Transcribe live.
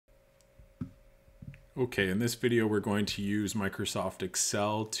Okay, in this video we're going to use Microsoft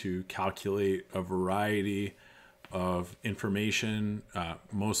Excel to calculate a variety of information,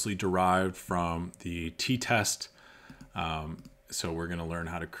 mostly derived from the t-test. So we're going to learn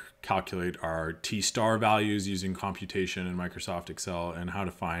how to calculate our t-star values using computation in Microsoft Excel and how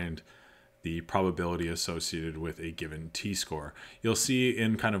to find the probability associated with a given t-score. You'll see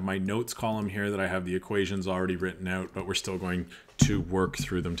in kind of my notes column here that I have the equations already written out, but we're still going to work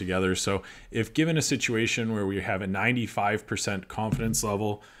through them together. So if given a situation where we have a 95% confidence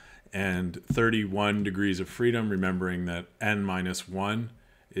level and 31 degrees of freedom, remembering that n minus 1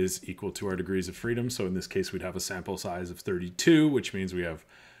 is equal to our degrees of freedom. So in this case, we'd have a sample size of 32, which means we have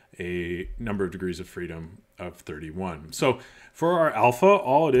a number of degrees of freedom of 31. So for our alpha,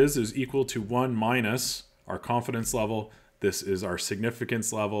 all it is equal to 1 minus our confidence level. This is our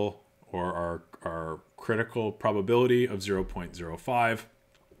significance level, or our critical probability of 0.05.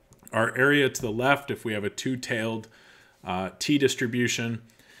 Our area to the left, if we have a two-tailed t distribution,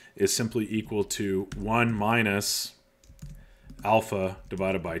 is simply equal to 1 minus alpha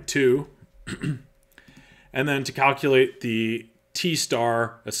divided by 2. And then to calculate the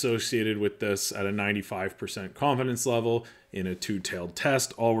t-star associated with this at a 95% confidence level in a two-tailed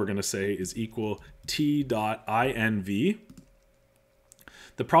test, all we're going to say is equal t.inv.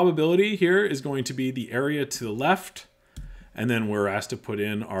 The probability here is going to be the area to the left, and then we're asked to put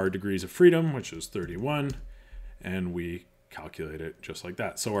in our degrees of freedom, which is 31, and we calculate it just like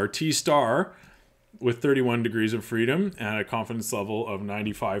that. So our t-star with 31 degrees of freedom and a confidence level of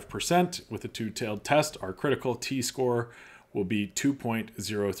 95% with a two-tailed test, our critical t-score will be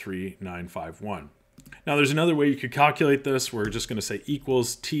 2.03951. Now there's another way you could calculate this. We're just going to say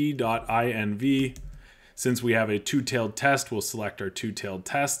equals t.inv. Since we have a two-tailed test, we'll select our two-tailed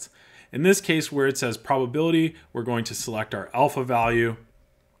test. In this case, where it says probability, we're going to select our alpha value,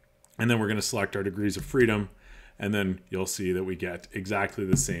 and then we're going to select our degrees of freedom, and then you'll see that we get exactly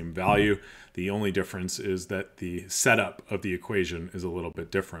the same value. The only difference is that the setup of the equation is a little bit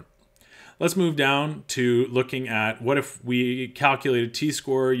different. Let's move down to looking at what if we calculated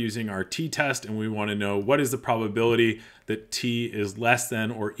t-score using our t-test, and we want to know what is the probability that t is less than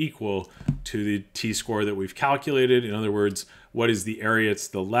or equal to the t-score that we've calculated. In other words, what is the area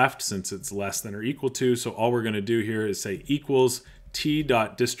to the left since it's less than or equal to. So all we're going to do here is say equals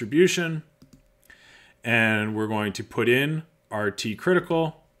t.distribution, and we're going to put in our t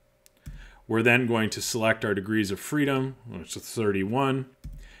critical. We're then going to select our degrees of freedom, which is 31.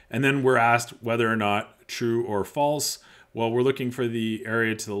 And then we're asked whether or not true or false. Well, we're looking for the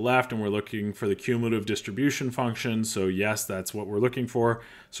area to the left, and we're looking for the cumulative distribution function. So yes, that's what we're looking for.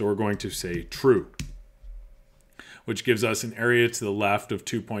 So we're going to say true, which gives us an area to the left of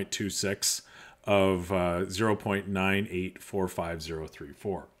 2.26 of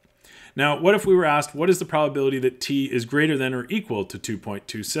 0.9845034. Now, what if we were asked, what is the probability that t is greater than or equal to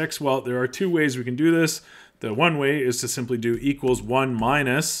 2.26? Well, there are two ways we can do this. The one way is to simply do equals 1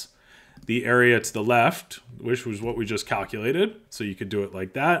 minus the area to the left, which was what we just calculated. So you could do it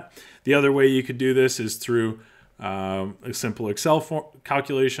like that. The other way you could do this is through a simple Excel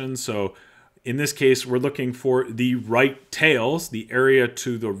calculation. So in this case, we're looking for the right tails, the area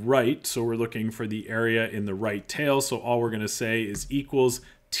to the right. So we're looking for the area in the right tail. So all we're going to say is equals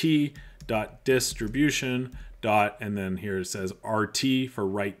t.distribution dot, and then here it says RT for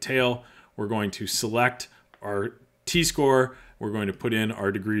right tail. We're going to select our t-score, we're going to put in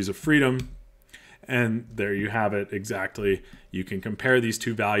our degrees of freedom, and there you have it exactly. You can compare these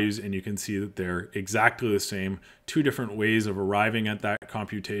two values and you can see that they're exactly the same. Two different ways of arriving at that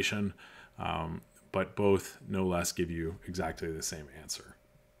computation, but both no less give you exactly the same answer.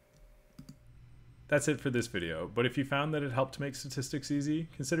 That's it for this video, but if you found that it helped to make statistics easy,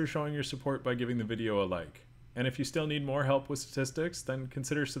 consider showing your support by giving the video a like. And if you still need more help with statistics, then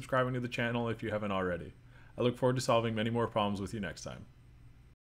consider subscribing to the channel if you haven't already. I look forward to solving many more problems with you next time.